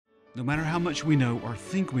No matter how much we know or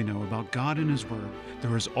think we know about God and His Word,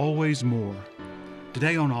 there is always more.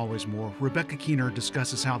 Today on Always More, Rebecca Keener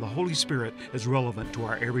discusses how the Holy Spirit is relevant to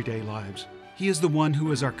our everyday lives. He is the one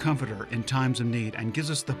who is our comforter in times of need and gives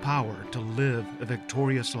us the power to live a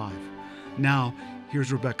victorious life. Now,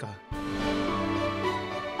 here's Rebecca.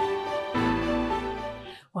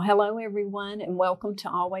 Well, hello, everyone, and welcome to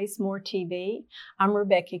Always More TV. I'm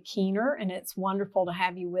Rebecca Keener, and it's wonderful to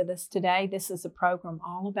have you with us today. This is a program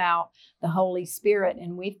all about the Holy Spirit,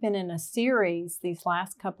 and we've been in a series these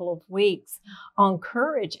last couple of weeks on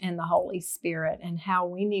courage and the Holy Spirit and how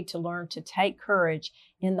we need to learn to take courage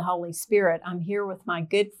in the Holy Spirit. I'm here with my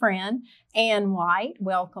good friend, Ann White.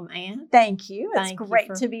 Welcome, Ann. Thank you. It's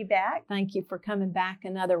great to be back. Thank you for coming back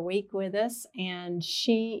another week with us. And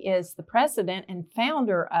she is the president and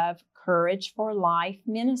founder of Courage for Life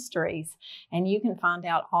Ministries. And you can find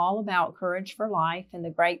out all about Courage for Life and the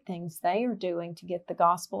great things they are doing to get the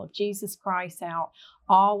gospel of Jesus Christ out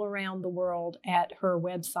all around the world at her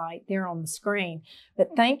website there on the screen. But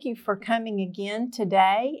thank you for coming again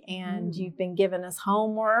today. And you've been giving us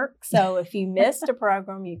homework. So if you missed a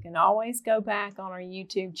program, you can always go back on our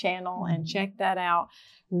YouTube channel and check that out.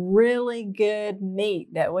 Really good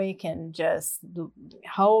meat that we can just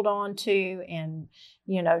hold on to and,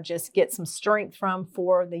 just get some strength from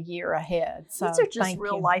for the year ahead. So these are just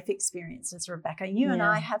real life experiences, Rebecca. You and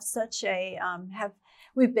I have such a,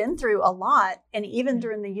 we've been through a lot. And even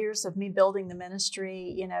during the years of me building the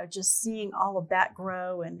ministry, just seeing all of that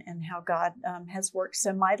grow and how God has worked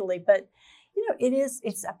so mightily. But,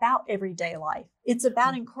 it's about everyday life. It's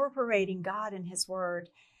about incorporating God and His Word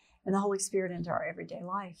and the Holy Spirit into our everyday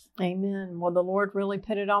life. Amen. Well, the Lord really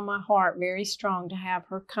put it on my heart very strong to have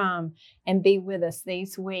her come and be with us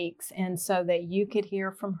these weeks, and so that you could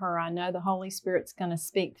hear from her. I know the Holy Spirit's going to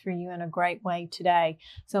speak through you in a great way today.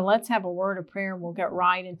 So let's have a word of prayer. We'll get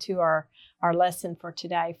right into our lesson for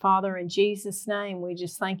today. Father, in Jesus' name, we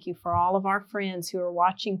just thank you for all of our friends who are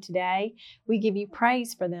watching today. We give you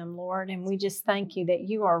praise for them, Lord, and we just thank you that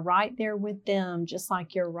you are right there with them, just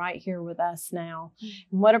like you're right here with us now.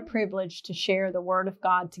 And what a privilege to share the Word of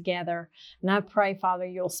God together. And I pray, Father,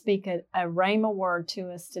 you'll speak a rhema word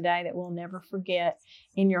to us today that we'll never forget.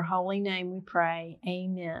 In your holy name we pray.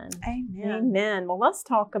 Amen. Amen. Amen. Well, let's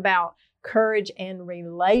talk about courage and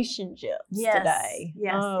relationships today.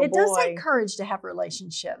 Yes. Oh, it does take courage to have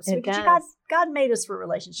relationships. God made us for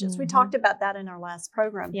relationships. We talked about that in our last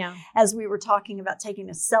program. As we were talking about taking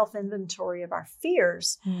a self-inventory of our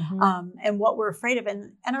fears and what we're afraid of.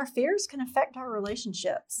 And our fears can affect our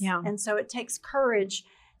relationships. And so it takes courage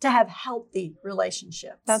to have healthy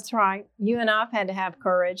relationships. That's right. You and I've had to have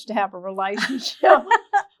courage to have a relationship.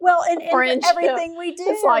 Well, in everything we do.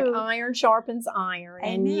 It's like iron sharpens iron.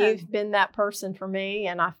 Amen. And you've been that person for me.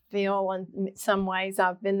 And I feel in some ways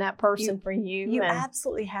I've been that person for you. You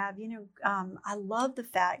absolutely have. I love the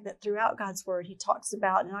fact that throughout God's Word, He talks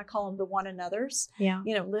about, and I call them the one another's.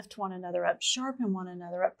 Lift one another up, sharpen one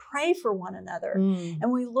another up, pray for one another.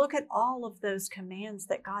 And we look at all of those commands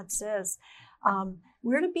that God says.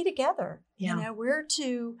 We're to be together. We're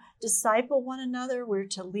to disciple one another. We're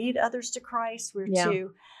to lead others to Christ. We're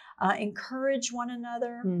to encourage one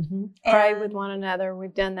another. Pray with one another.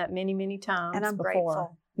 We've done that many, many times and I'm before.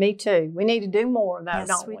 Grateful. Me too. We need to do more, though,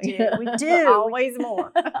 don't we? We do. We do. Always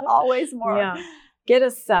more. Always more. Yeah. Get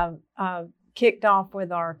us kicked off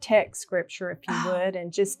with our text scripture, if you would,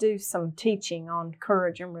 and just do some teaching on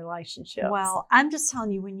courage and relationships. Well, I'm just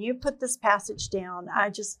telling you, when you put this passage down, I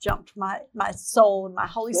just jumped, my soul and my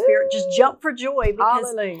Holy Spirit just jumped for joy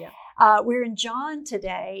because hallelujah. We're in John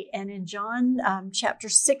today, and in John chapter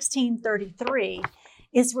 16:33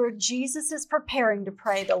 is where Jesus is preparing to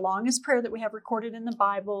pray the longest prayer that we have recorded in the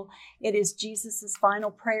Bible. It is Jesus's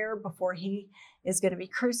final prayer before He is going to be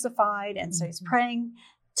crucified, and so He's praying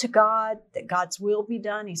to God that God's will be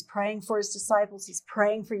done. He's praying for His disciples. He's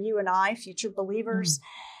praying for you and I, future believers.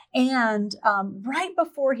 And right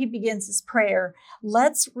before He begins His prayer,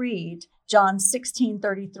 let's read John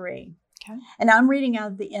 16:33. Okay. And I'm reading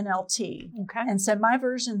out of the NLT. Okay. And so my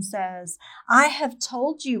version says, I have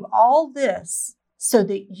told you all this so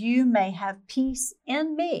that you may have peace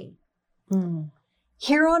in me.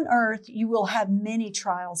 Here on earth, you will have many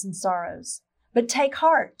trials and sorrows, but take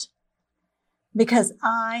heart, because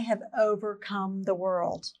I have overcome the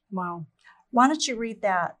world. Wow. Why don't you read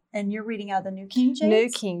that? And you're reading out of the New King James? New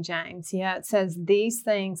King James. Yeah, it says, these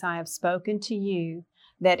things I have spoken to you,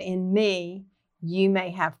 that in me you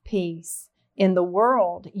may have peace. In the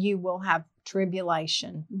world you will have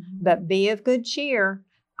tribulation, but be of good cheer.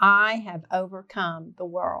 I have overcome the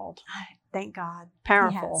world. Thank God.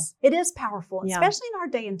 Powerful. It is powerful, especially in our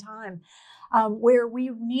day and time. where we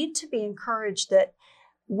need to be encouraged that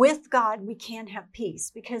with God, we can have peace,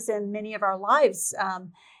 because in many of our lives,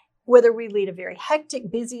 whether we lead a very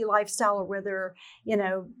hectic, busy lifestyle, or whether,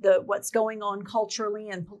 what's going on culturally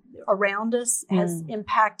and around us has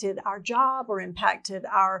impacted our job or impacted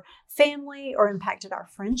our family or impacted our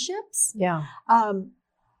friendships. Yeah.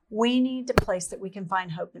 We need a place that we can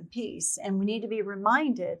find hope and peace. And we need to be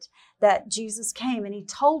reminded that Jesus came and he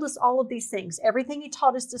told us all of these things. Everything he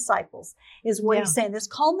taught his disciples is what he's saying. This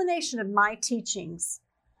culmination of my teachings,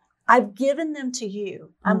 I've given them to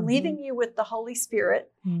you. I'm leaving you with the Holy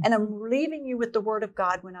Spirit, and I'm leaving you with the Word of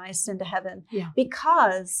God when I ascend to heaven,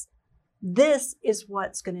 because this is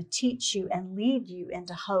what's going to teach you and lead you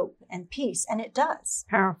into hope and peace. And it does.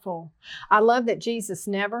 Powerful. I love that Jesus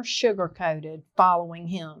never sugarcoated following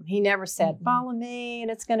him. He never said, follow me,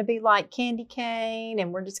 and it's going to be like candy cane,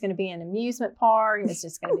 and we're just going to be in an amusement park, and it's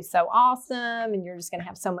just going to be so awesome, and you're just going to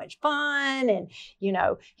have so much fun. And,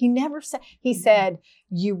 he never said, he said,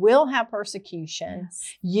 you will have persecution,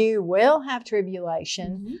 you will have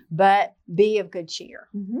tribulation, but be of good cheer.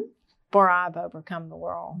 For I've overcome the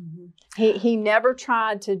world. He never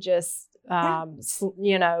tried to just,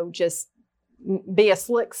 just be a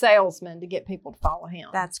slick salesman to get people to follow him.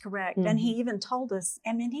 That's correct. And he even told us,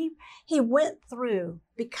 he went through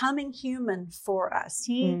becoming human for us.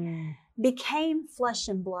 He became flesh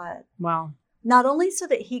and blood. Wow. Not only so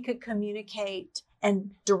that he could communicate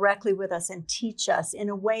and directly with us and teach us in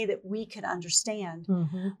a way that we could understand.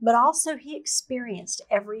 But also he experienced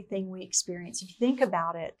everything we experience. If you think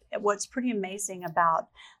about it, what's pretty amazing about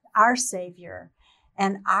our Savior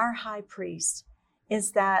and our high priest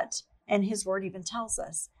is that, and his word even tells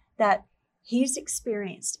us, that he's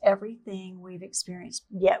experienced everything we've experienced,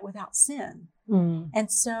 yet without sin.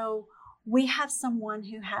 And so we have someone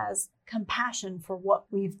who has compassion for what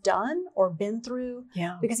we've done or been through,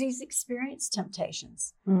 because he's experienced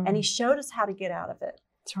temptations and he showed us how to get out of it.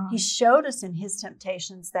 That's right. He showed us in his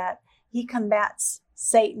temptations that he combats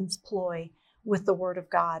Satan's ploy with the word of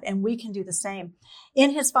God, and we can do the same.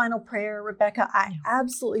 In his final prayer, Rebecca,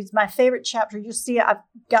 it's my favorite chapter. You see, I've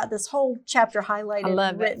got this whole chapter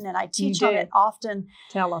highlighted, written, and I teach on it often.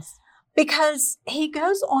 Tell us. Because he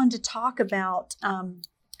goes on to talk about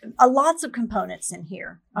lots of components in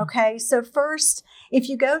here. Okay. So first, if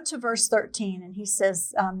you go to verse 13, and he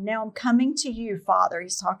says, now I'm coming to you, Father.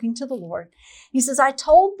 He's talking to the Lord. He says, I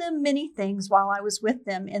told them many things while I was with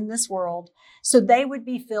them in this world, so they would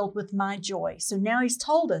be filled with my joy. So now he's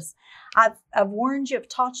told us, I've warned you, I've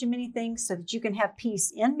taught you many things so that you can have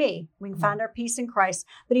peace in me. We can find our peace in Christ.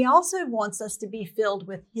 But he also wants us to be filled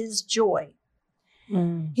with his joy.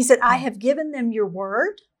 He said, I have given them your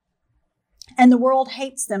word, and the world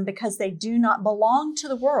hates them because they do not belong to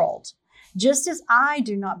the world, just as I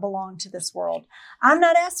do not belong to this world. I'm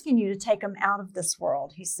not asking you to take them out of this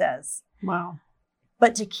world, he says. Wow.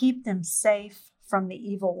 But to keep them safe from the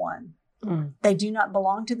evil one. They do not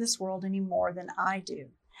belong to this world any more than I do.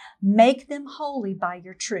 Make them holy by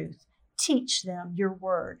your truth. Teach them your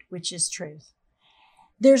word, which is truth.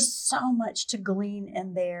 There's so much to glean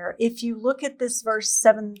in there. If you look at this verse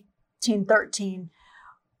 17, 13,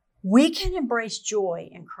 we can embrace joy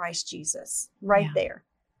in Christ Jesus right there.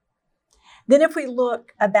 Then if we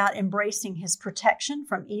look about embracing his protection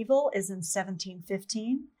from evil is in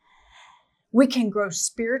 17:15, we can grow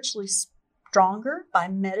spiritually stronger by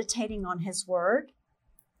meditating on his word.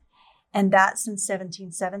 And that's in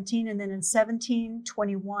 17:17. And then in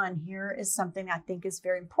 17:21, here is something I think is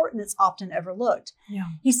very important that's often overlooked.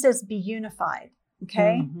 He says, be unified.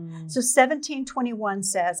 Okay. So 17:21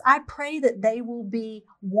 says, I pray that they will be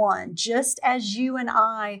one, just as you and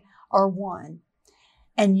I are one.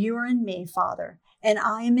 And you are in me, Father, and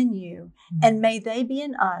I am in you. And may they be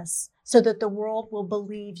in us, so that the world will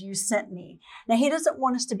believe you sent me. Now, he doesn't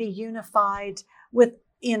want us to be unified with,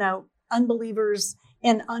 unbelievers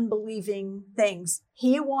in unbelieving things.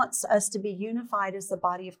 He wants us to be unified as the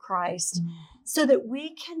body of Christ, so that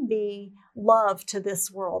we can be love to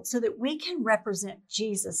this world, so that we can represent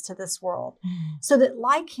Jesus to this world, so that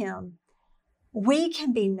like him, we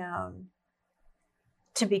can be known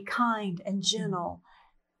to be kind and gentle,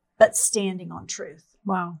 but standing on truth.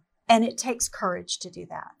 Wow. And it takes courage to do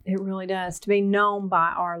that. It really does, to be known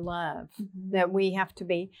by our love, that we have to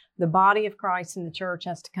be, the body of Christ in the church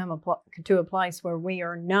has to come to a place where we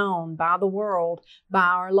are known by the world by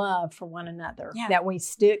our love for one another, that we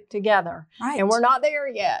stick together. Right. And we're not there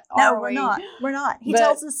yet. No, we're not. We're not. He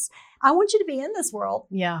tells us, I want you to be in this world,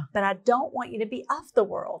 but I don't want you to be of the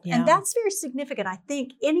world. And that's very significant. I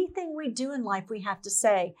think anything we do in life, we have to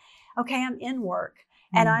say, okay, I'm in work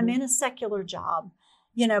and I'm in a secular job.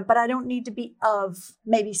 but I don't need to be of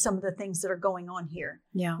maybe some of the things that are going on here.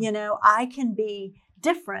 Yeah. I can be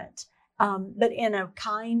different, but in a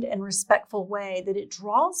kind and respectful way that it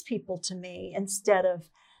draws people to me instead of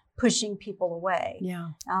pushing people away. Yeah.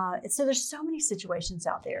 So there's so many situations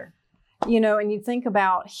out there. And you think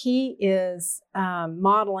about he is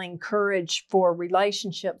modeling courage for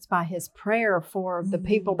relationships by his prayer for the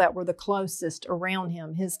people that were the closest around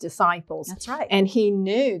him, his disciples. That's right. And he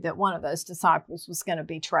knew that one of those disciples was going to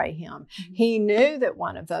betray him. Mm-hmm. He knew that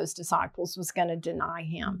one of those disciples was going to deny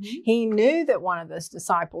him. Mm-hmm. He knew that one of those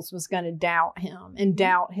disciples was going to doubt him and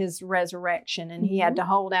doubt his resurrection. And he had to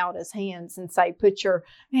hold out his hands and say, put your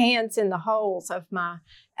hands in the holes of my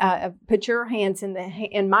put your hands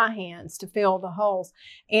in my hands to fill the holes.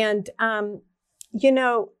 And, I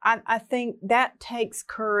think that takes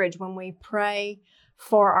courage when we pray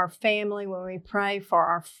for our family, when we pray for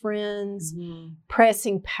our friends,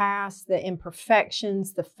 pressing past the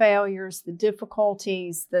imperfections, the failures, the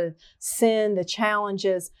difficulties, the sin, the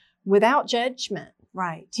challenges without judgment.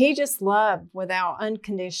 Right. He just loved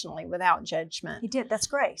unconditionally, without judgment. He did. That's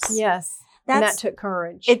grace. Yes. And that took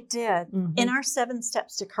courage. It did. Mm-hmm. In our 7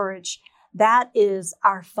 steps to courage, that is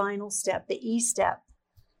our final step, the E step.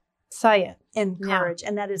 Say it. In courage.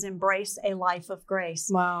 And that is embrace a life of grace.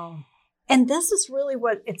 Wow. And this is really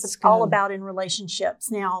what it's all about in relationships.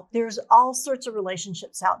 Now, there's all sorts of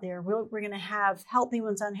relationships out there. We're going to have healthy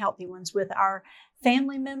ones, unhealthy ones with our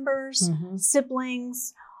family members,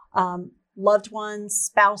 siblings, loved ones,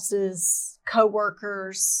 spouses,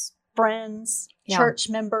 coworkers, friends, church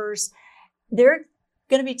members. There are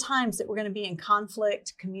going to be times that we're going to be in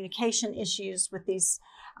conflict, communication issues with these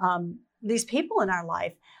people in our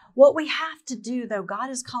life. What we have to do, though, God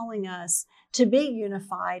is calling us to be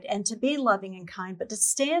unified and to be loving and kind, but to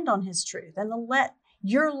stand on his truth and to let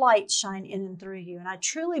your light shine in and through you. And I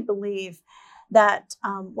truly believe that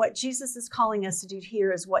what Jesus is calling us to do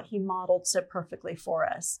here is what he modeled so perfectly for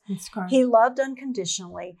us. That's correct. He loved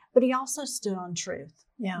unconditionally, but he also stood on truth.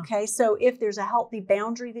 Yeah. Okay. So if there's a healthy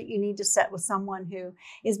boundary that you need to set with someone who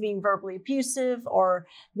is being verbally abusive or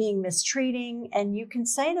being mistreating, and you can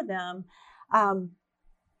say to them,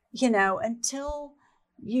 until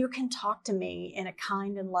you can talk to me in a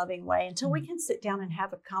kind and loving way, until we can sit down and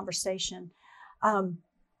have a conversation,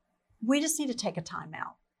 we just need to take a time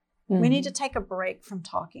out. We need to take a break from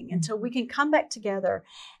talking until we can come back together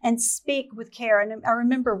and speak with care. And I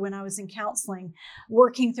remember when I was in counseling,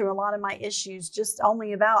 working through a lot of my issues just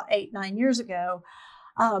only about 8-9 years ago,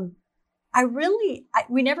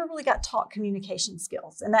 we never really got taught communication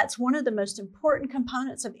skills. And that's one of the most important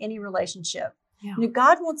components of any relationship. Yeah.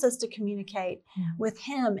 God wants us to communicate with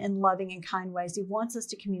him in loving and kind ways. He wants us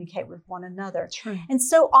to communicate with one another. True. And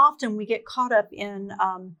so often we get caught up in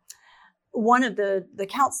one of the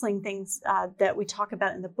counseling things that we talk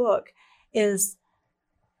about in the book is,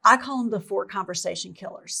 I call them the 4 conversation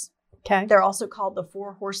killers. Okay. They're also called the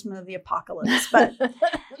 4 horsemen of the apocalypse, but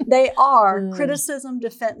they are criticism,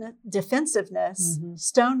 defensiveness,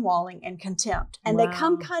 stonewalling, and contempt. And they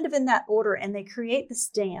come kind of in that order, and they create this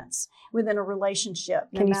dance within a relationship.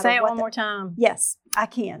 Can you say it one more time? Yes, I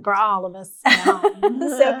can. For all of us. And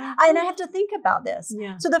I have to think about this.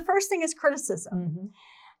 Yeah. So the first thing is criticism.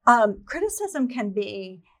 Criticism can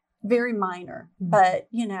be very minor, but,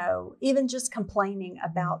 even just complaining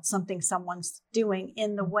about something someone's doing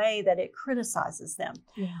in the way that it criticizes them.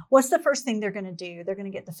 Yeah. What's the first thing they're going to do? They're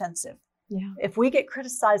going to get defensive. Yeah. If we get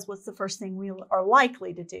criticized, what's the first thing we are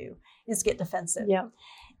likely to do is get defensive. Yeah.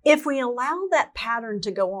 If we allow that pattern to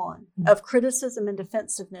go on of criticism and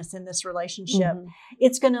defensiveness in this relationship,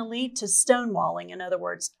 it's going to lead to stonewalling. In other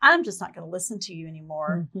words, I'm just not going to listen to you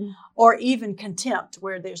anymore, or even contempt,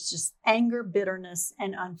 where there's just anger, bitterness,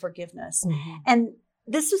 and unforgiveness. And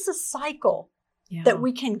this is a cycle that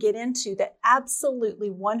we can get into that absolutely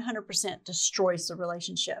 100% destroys the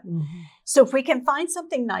relationship. So if we can find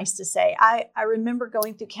something nice to say, I remember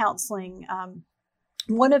going through counseling.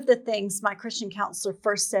 One of the things my Christian counselor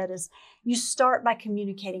first said is, you start by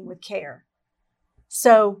communicating with care.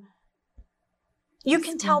 So you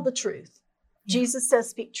can tell the truth. Yeah. Jesus says,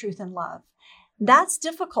 speak truth in love. That's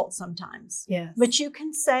difficult sometimes. Yes. But you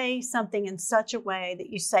can say something in such a way that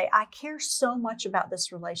you say, I care so much about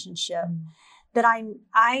this relationship that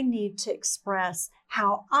I need to express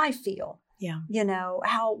how I feel. Yeah.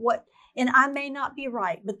 And I may not be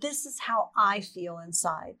right, but this is how I feel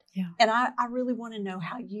inside. Yeah. And I really want to know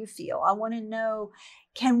how you feel. I want to know,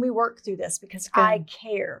 can we work through this? Because I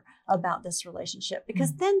care about this relationship.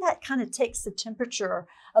 Because then that kind of takes the temperature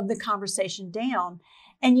of the conversation down,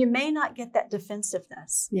 and you may not get that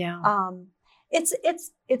defensiveness. Yeah.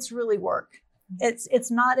 It's really work.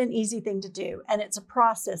 It's not an easy thing to do, and it's a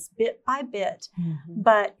process bit by bit,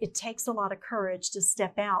 but it takes a lot of courage to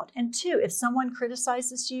step out. And two, if someone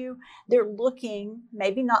criticizes you, they're looking,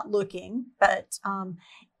 maybe not looking, but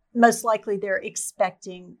most likely they're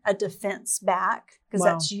expecting a defense back, because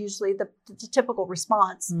that's usually the typical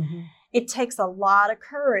response. It takes a lot of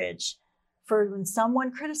courage for when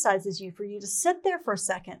someone criticizes you, for you to sit there for a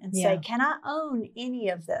second and say, can I own any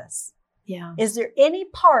of this? Yeah. Is there any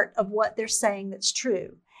part of what they're saying that's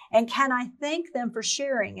true? And can I thank them for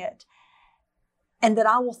sharing it? And that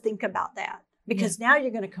I will think about that, because now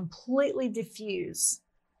you're going to completely diffuse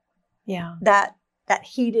that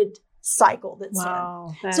heated cycle that's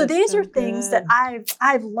in. So these are things that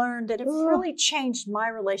I've learned that have really changed my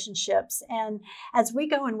relationships. And as we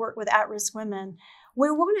go and work with at-risk women, we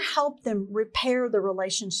want to help them repair the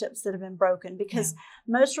relationships that have been broken, because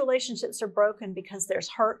most relationships are broken because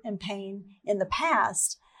there's hurt and pain in the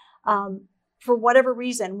past. For whatever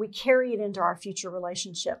reason, we carry it into our future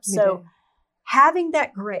relationships. So having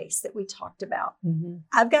that grace that we talked about,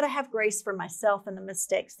 I've got to have grace for myself and the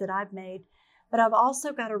mistakes that I've made, but I've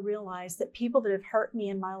also got to realize that people that have hurt me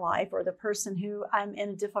in my life, or the person who I'm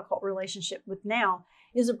in a difficult relationship with now,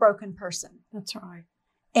 is a broken person. That's right.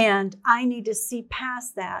 And I need to see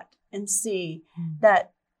past that and see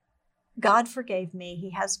that God forgave me.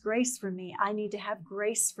 He has grace for me. I need to have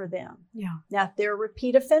grace for them. Yeah. Now, if they're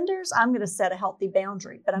repeat offenders, I'm going to set a healthy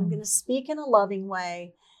boundary, but I'm going to speak in a loving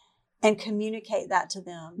way and communicate that to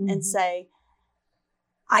them and say,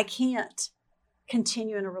 I can't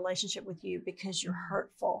continue in a relationship with you because you're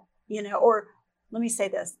hurtful, or let me say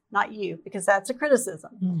this, not you, because that's a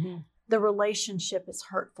criticism. The relationship is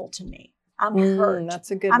hurtful to me. I'm hurt. That's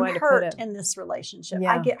a good way to put it. I'm hurt in this relationship.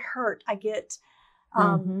 Yeah. I get hurt. I get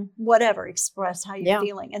whatever, express how you're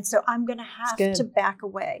feeling. And so I'm going to have to back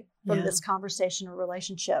away from this conversation or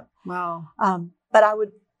relationship. Wow. But I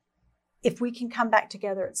would, if we can come back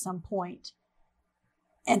together at some point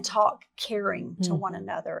and talk caring to one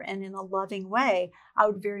another and in a loving way, I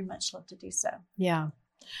would very much love to do so. Yeah.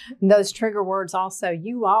 And those trigger words also,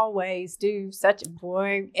 you always do such a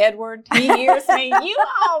boy, Edward, he hears me, you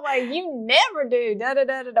never do,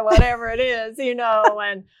 whatever it is, and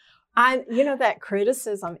that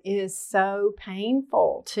criticism is so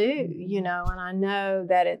painful too, and I know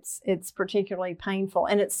that it's particularly painful,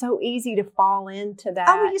 and it's so easy to fall into that.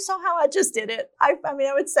 Oh, you saw how I just did it. I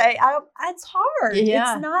would say it's hard.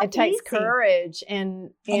 Yeah, it's not it takes easy. Courage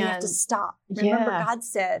and you have to stop. Remember, God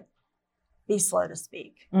said, be slow to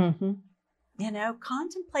speak.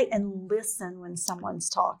 Contemplate and listen when someone's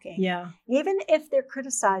talking. Yeah. Even if they're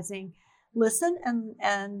criticizing, listen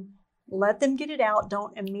and let them get it out.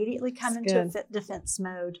 Don't immediately come into a defense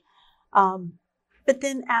mode. But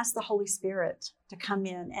then ask the Holy Spirit to come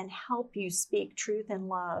in and help you speak truth and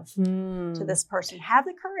love to this person. Have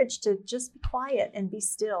the courage to just be quiet and be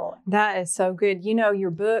still. That is so good.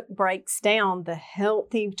 Your book breaks down the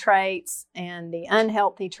healthy traits and the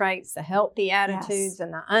unhealthy traits, the healthy attitudes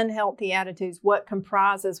and the unhealthy attitudes, what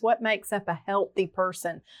makes up a healthy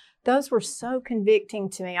person. Those were so convicting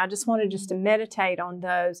to me. I just wanted to meditate on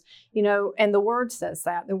those, and the word says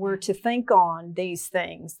that we're to think on these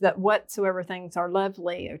things, that whatsoever things are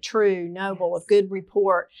lovely, or true, noble, of good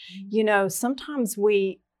report. Sometimes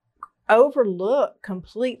we overlook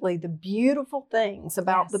completely the beautiful things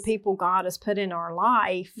about the people God has put in our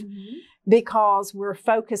life because we're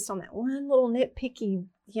focused on that one little nitpicky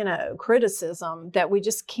criticism that we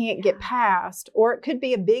just can't get past, or it could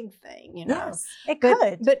be a big thing, Yes, it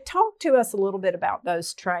could. But talk to us a little bit about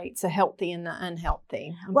those traits, the healthy and the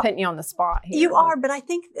unhealthy. I'm putting you on the spot here. You are, but I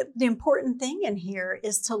think the important thing in here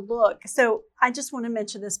is to look. So I just want to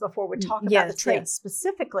mention this before we talk about the traits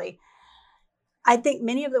specifically. I think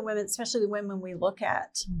many of the women, especially the women we look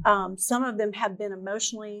at, some of them have been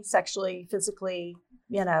emotionally, sexually, physically,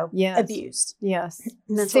 abused. Yes.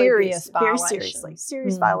 Serious violations. Very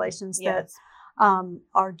serious violations that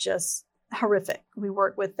are just horrific. We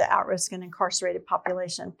work with the at-risk and incarcerated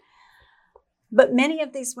population. But many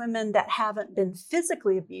of these women that haven't been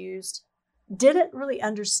physically abused didn't really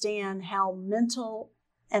understand how mental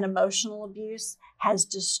and emotional abuse has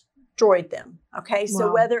destroyed them. Okay.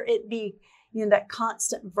 So whether it be that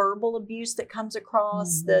constant verbal abuse that comes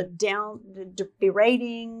across, the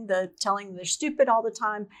berating, the telling them they're stupid all the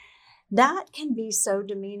time, that can be so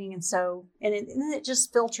demeaning and then it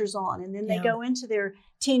just filters on. And then they go into their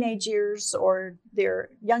teenage years or their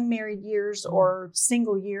young married years or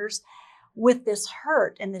single years with this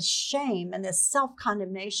hurt and this shame and this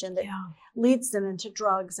self-condemnation that leads them into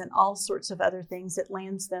drugs and all sorts of other things that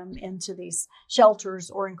lands them into these shelters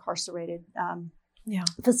or incarcerated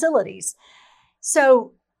facilities.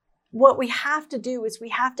 So what we have to do is we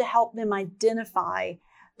have to help them identify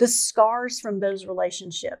the scars from those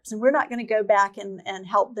relationships. And we're not going to go back and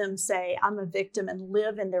help them say, I'm a victim and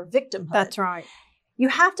live in their victimhood. That's right. You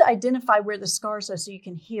have to identify where the scars are so you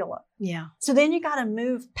can heal them. Yeah. So then you got to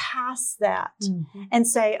move past that and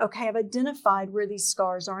say, okay, I've identified where these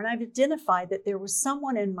scars are. And I've identified that there was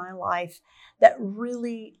someone in my life that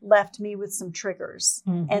really left me with some triggers.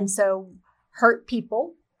 And so hurt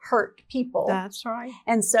people. That's right.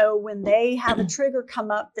 And so when they have a trigger come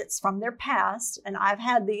up that's from their past, and I've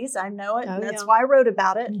had these, I know it, and that's why I wrote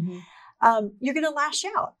about it, you're going to lash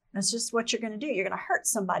out. That's just what you're going to do. You're going to hurt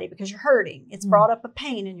somebody because you're hurting. It's brought up a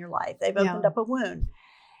pain in your life. They've opened up a wound.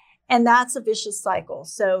 And that's a vicious cycle.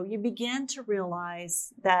 So you begin to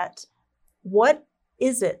realize that what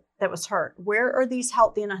is it that was hurt? Where are these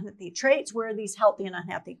healthy and unhealthy traits? Where are these healthy and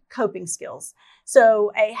unhealthy coping skills?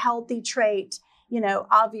 So a healthy trait,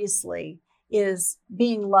 obviously is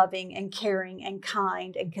being loving and caring and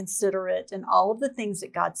kind and considerate and all of the things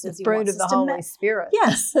that God says He wants us to. The fruit of the Holy Spirit.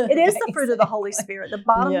 Yes, it is the fruit of the Holy Spirit, the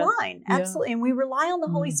bottom line. Absolutely. And we rely on the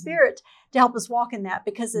Holy Spirit to help us walk in that,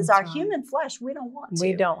 because as our human flesh, we don't want to.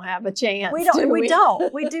 We don't have a chance. We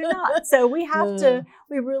do not. So we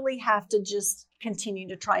really have to just continue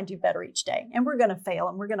to try and do better each day. And we're going to fail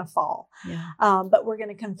and we're going to fall. But we're going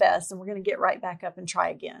to confess and we're going to get right back up and try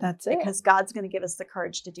again. That's it. Because God's going to give us the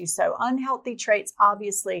courage to do so. Unhealthy traits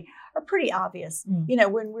obviously are pretty obvious.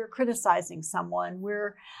 When we're criticizing someone,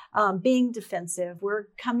 we're being defensive, we're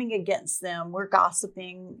coming against them, we're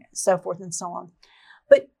gossiping, so forth and so on.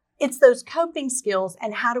 But it's those coping skills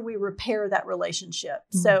and how do we repair that relationship?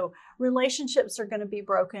 So relationships are going to be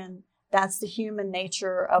broken. That's the human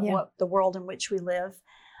nature of what the world in which we live.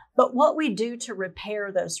 But what we do to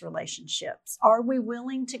repair those relationships, are we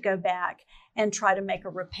willing to go back and try to make a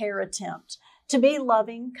repair attempt to be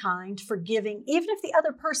loving, kind, forgiving, even if the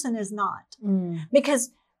other person is not?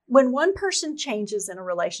 Because when one person changes in a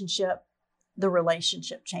relationship, the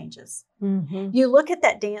relationship changes. You look at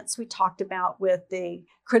that dance we talked about with the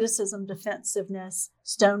criticism, defensiveness,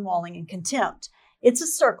 stonewalling, and contempt. It's a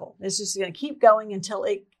circle. It's just going to keep going until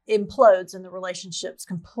it implodes and the relationship's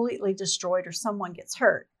completely destroyed or someone gets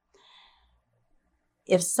hurt.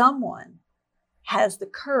 If someone has the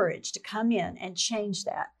courage to come in and change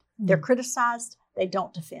that, they're criticized, they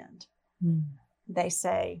don't defend. They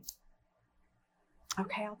say,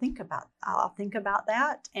 okay, I'll think about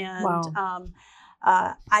that. And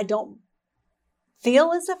I don't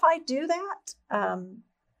feel as if I do that.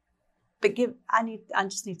 But I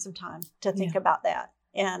just need some time to think about that.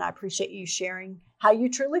 And I appreciate you sharing how you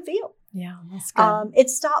truly feel. Yeah, that's good. It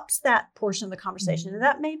stops that portion of the conversation. And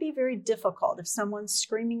that may be very difficult. If someone's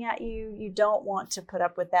screaming at you, you don't want to put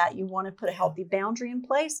up with that. You want to put a healthy boundary in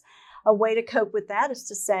place. A way to cope with that is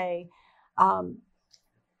to say,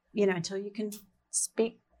 until you can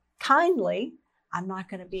speak kindly, I'm not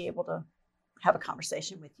going to be able to have a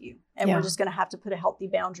conversation with you. And we're just going to have to put a healthy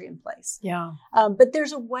boundary in place. But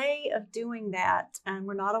there's a way of doing that, and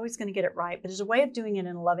we're not always going to get it right, but there's a way of doing it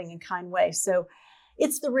in a loving and kind way. So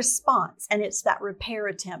it's the response and it's that repair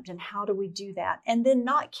attempt. And how do we do that? And then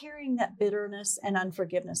not carrying that bitterness and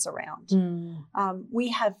unforgiveness around.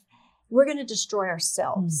 We're going to destroy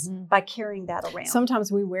ourselves by carrying that around.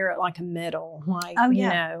 Sometimes we wear it like a medal,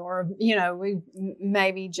 we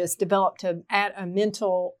maybe just developed a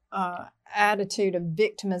mental attitude of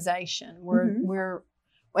victimization.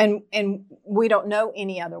 And we don't know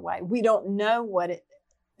any other way. We don't know what it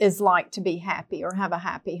is like to be happy or have a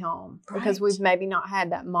happy home because we've maybe not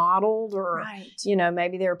had that modeled, or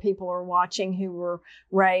maybe there are people who are watching who were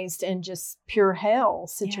raised in just pure hell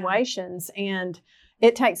situations, and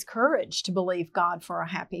it takes courage to believe God for a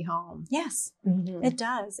happy home. Yes, it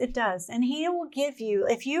does. It does. And He will give you,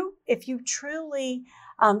 if you truly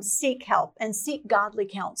seek help and seek godly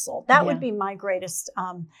counsel, that would be my greatest,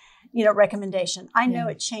 recommendation. I know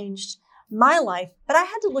it changed my life, but I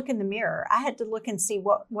had to look in the mirror. I had to look and see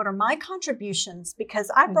what are my contributions, because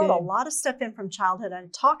I brought a lot of stuff in from childhood. I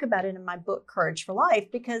talk about it in my book, Courage for Life,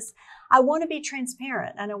 because I want to be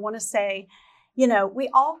transparent and I want to say, we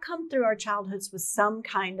all come through our childhoods with some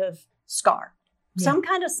kind of scar, some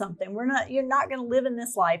kind of something. You're not going to live in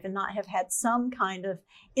this life and not have had some kind of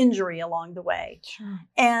injury along the way. Sure.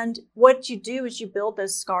 And what you do is you build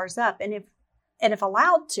those scars up. And if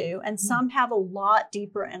allowed to, and some have a lot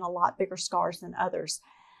deeper and a lot bigger scars than others.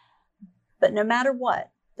 But no matter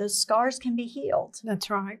what, those scars can be healed. That's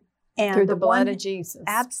right. And through the blood of Jesus.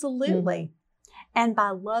 Absolutely. And by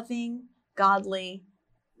loving, godly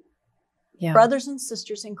brothers and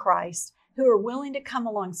sisters in Christ who are willing to come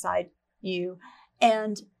alongside you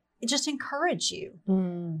and just encourage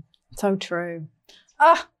you. So true.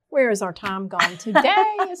 Where is our time gone? Today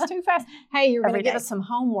is too fast. Hey, you're going to Every give day. us some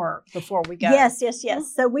homework before we go. Yes.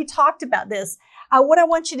 So we talked about this. What I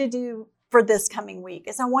want you to do for this coming week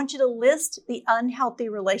is I want you to list the unhealthy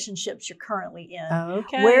relationships you're currently in.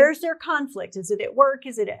 Okay. Where's their conflict? Is it at work?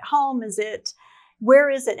 Is it at home?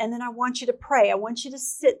 Where is it? And then I want you to pray. I want you to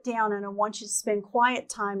sit down and I want you to spend quiet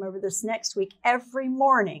time over this next week every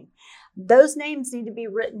morning. Those names need to be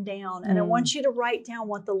written down. And I want you to write down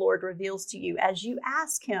what the Lord reveals to you as you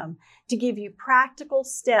ask Him to give you practical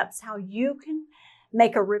steps how you can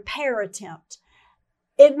make a repair attempt.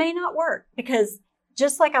 It may not work because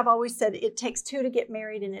just like I've always said, it takes 2 to get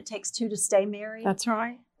married and it takes 2 to stay married. That's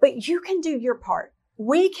right. But you can do your part.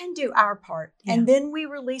 We can do our part. Yeah. And then we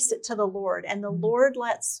release it to the Lord. And the Lord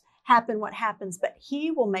lets happen what happens. But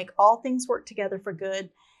He will make all things work together for good,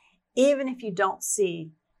 even if you don't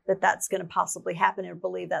see that that's going to possibly happen or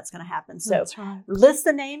believe that's going to happen. So That's right. list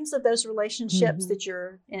the names of those relationships that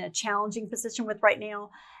you're in a challenging position with right now,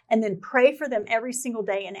 and then pray for them every single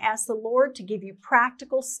day and ask the Lord to give you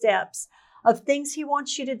practical steps of things He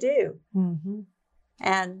wants you to do.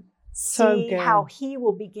 And So see good. how He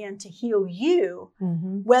will begin to heal you,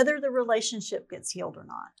 whether the relationship gets healed or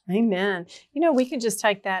not. Amen. You know, we could just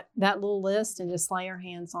take that little list and just lay our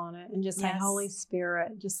hands on it and just say, Yes. Holy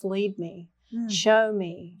Spirit, just lead me. Show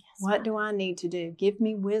me. What do I need to do? Give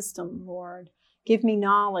me wisdom, Lord. Give me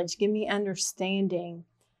knowledge. Give me understanding.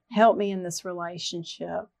 Help me in this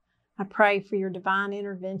relationship. I pray for your divine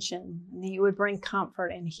intervention, and that you would bring comfort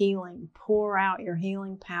and healing. Pour out your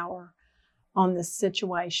healing power on this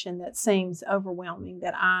situation that seems overwhelming,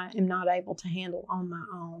 that I am not able to handle on my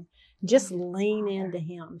own. Just lean into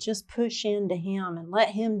Him. Just push into Him and let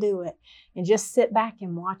Him do it. And just sit back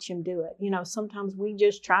and watch Him do it. You know, sometimes we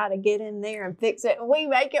just try to get in there and fix it. We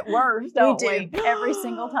make it worse, don't we? Every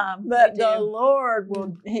single time. But We the do. Lord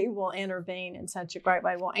He will intervene in such a great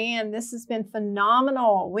way. Well, Ann, this has been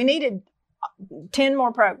phenomenal. We needed 10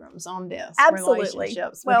 more programs on this. Absolutely.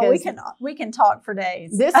 Relationships, Well, because we can talk for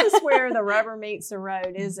days. this is where the rubber meets the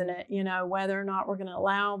road, isn't it? You know, whether or not we're going to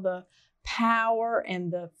allow the power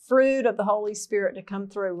and the fruit of the Holy Spirit to come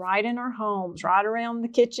through right in our homes, right around the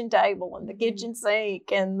kitchen table and the kitchen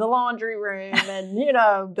sink and the laundry room and, you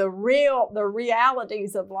know, the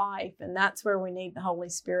realities of life. And that's where we need the Holy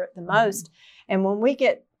Spirit the most. And when we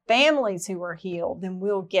get families who are healed, then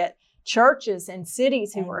we'll get churches and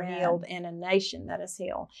cities who are Amen. healed and a nation that is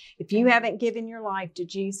healed. If you haven't given your life to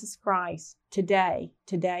Jesus Christ today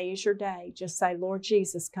is your day. Just say, Lord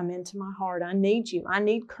Jesus, come into my heart. I need you. I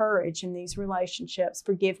need courage in these relationships.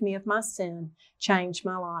 Forgive me of my sin. Change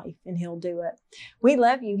my life, and He'll do it. We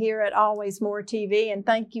love you here at Always More TV, and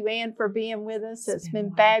thank you, Ann, for being with us. It's been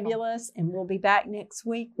wonderful. fabulous, and we'll be back next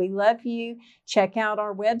week. We love you. Check out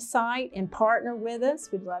our website and partner with us.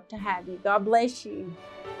 We'd love to have you. God bless you.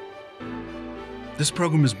 This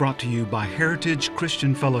program is brought to you by Heritage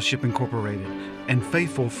Christian Fellowship Incorporated and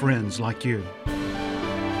faithful friends like you.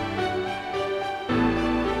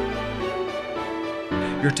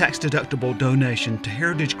 Your tax-deductible donation to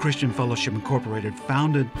Heritage Christian Fellowship Incorporated,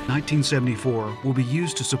 founded in 1974, will be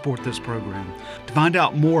used to support this program. To find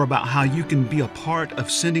out more about how you can be a part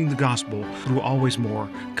of sending the gospel through Always More,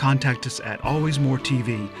 contact us at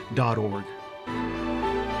alwaysmoretv.org.